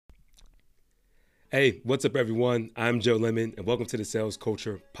Hey, what's up, everyone? I'm Joe Lemon, and welcome to the Sales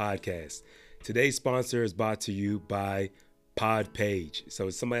Culture Podcast. Today's sponsor is brought to you by Podpage. So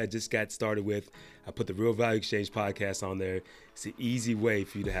it's somebody I just got started with. I put the Real Value Exchange podcast on there. It's an easy way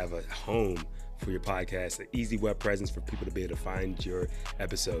for you to have a home for your podcast, an easy web presence for people to be able to find your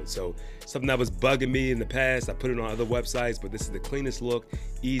episodes. So something that was bugging me in the past, I put it on other websites, but this is the cleanest look,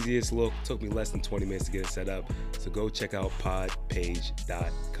 easiest look. Took me less than 20 minutes to get it set up. So go check out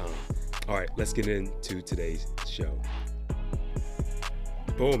podpage.com. All right, let's get into today's show.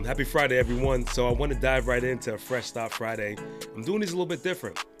 Boom. Happy Friday, everyone. So I want to dive right into a Fresh Start Friday. I'm doing these a little bit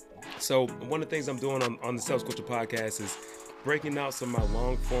different. So one of the things I'm doing on the Sales Culture Podcast is breaking out some of my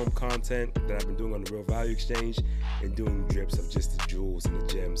long-form content that I've been doing on the Real Value Exchange and doing drips of just the jewels and the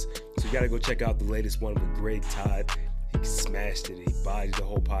gems. So you got to go check out the latest one with Greg Todd. He smashed it. He bodied the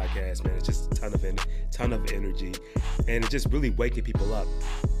whole podcast, man. It's just a ton of energy, and it's just really waking people up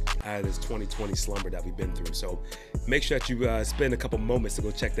out of this 2020 slumber that we've been through. So make sure that you spend a couple moments to go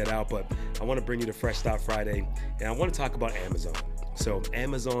check that out. But I want to bring you to Fresh Start Friday, and I want to talk about Amazon. So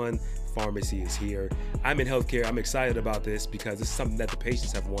Amazon Pharmacy is here. I'm in healthcare. I'm excited about this because it's something that the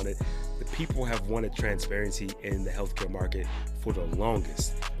patients have wanted. The people have wanted transparency in the healthcare market for the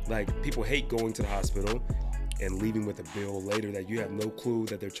longest. Like, people hate going to the hospital and leaving with a bill later that you have no clue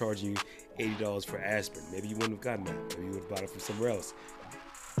that they're charging you $80 for aspirin. Maybe you wouldn't have gotten that. Maybe you would have bought it from somewhere else.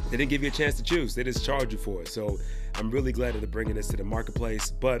 They didn't give you a chance to choose. They just charge you for it. So I'm really glad that they're bringing this to the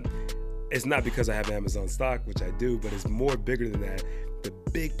marketplace. But it's not because I have Amazon stock, which I do, but it's more bigger than that. The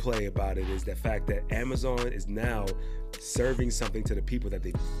big play about it is the fact that Amazon is now serving something to the people that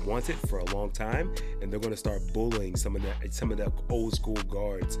they wanted for a long time, and they're going to start bullying some of the old school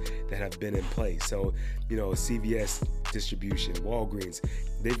guards that have been in place. So, CVS distribution, Walgreens,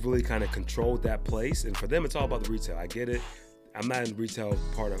 they've really kind of controlled that place. And for them, it's all about the retail. I get it. I'm not in the retail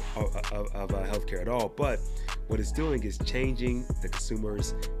part of healthcare at all, but what it's doing is changing the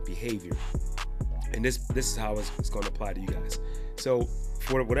consumer's behavior. And this is how it's going to apply to you guys. So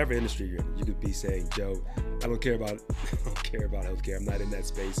for whatever industry you're in, you could be saying, Joe, I don't care about healthcare. I'm not in that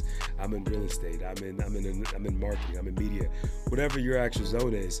space. I'm in real estate. I'm in marketing. I'm in media. Whatever your actual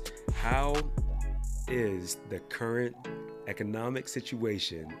zone is, how is the current economic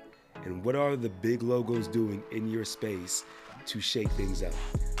situation, and what are the big logos doing in your space to shake things up?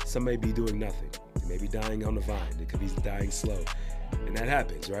 Some may be doing nothing. They may be dying on the vine. They could be dying slow. And that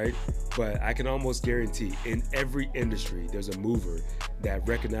happens, right? But I can almost guarantee in every industry, there's a mover that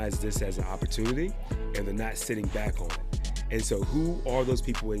recognizes this as an opportunity, and they're not sitting back on it. And so who are those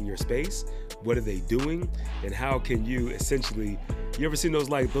people in your space? What are they doing? And how can you essentially, you ever seen those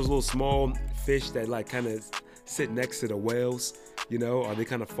little small fish that kind of sit next to the whales, or they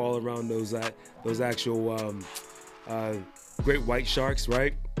kind of fall around those actual great white sharks,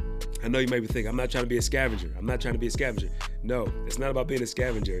 right? I know you may be thinking, I'm not trying to be a scavenger. No, it's not about being a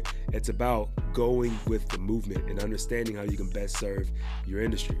scavenger. It's about going with the movement and understanding how you can best serve your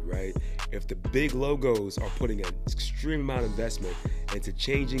industry, right? If the big logos are putting an extreme amount of investment into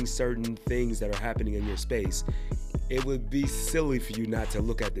changing certain things that are happening in your space, it would be silly for you not to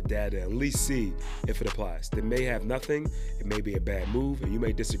look at the data and at least see if it applies. They may have nothing. It may be a bad move, and you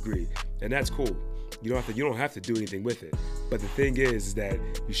may disagree, and that's cool. You don't have to do anything with it. But the thing is that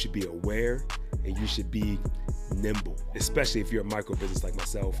you should be aware and you should be nimble, especially if you're a micro business like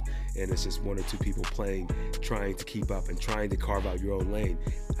myself and it's just one or two people trying to keep up and trying to carve out your own lane.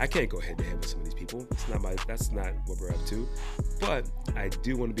 I can't go head to head with some of these people. That's not what we're up to. But I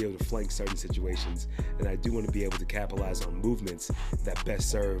do want to be able to flank certain situations, and I do want to be able to capitalize on movements that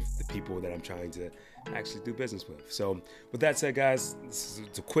best serve the people that I'm trying to actually do business with. So with that said, guys, it's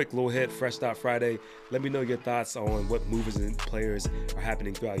a quick little hit, Fresh Start Friday. Let me know your thoughts on what movers and players are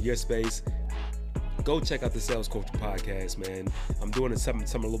happening throughout your space. Go check out the Sales Culture Podcast, man. I'm doing something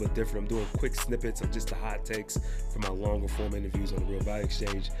a little bit different. I'm doing quick snippets of just the hot takes from my longer form interviews on the Real Value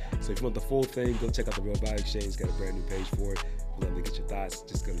Exchange. So if you want the full thing, go check out the Real Value Exchange. It's got a brand new page for it. We'd love to get your thoughts.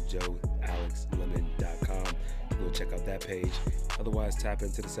 Just go to joealexlemon.com. Go check out that page. Otherwise, tap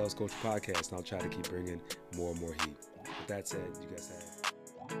into the Sales Culture Podcast, and I'll try to keep bringing more and more heat. With that said, you guys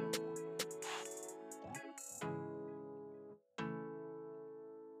have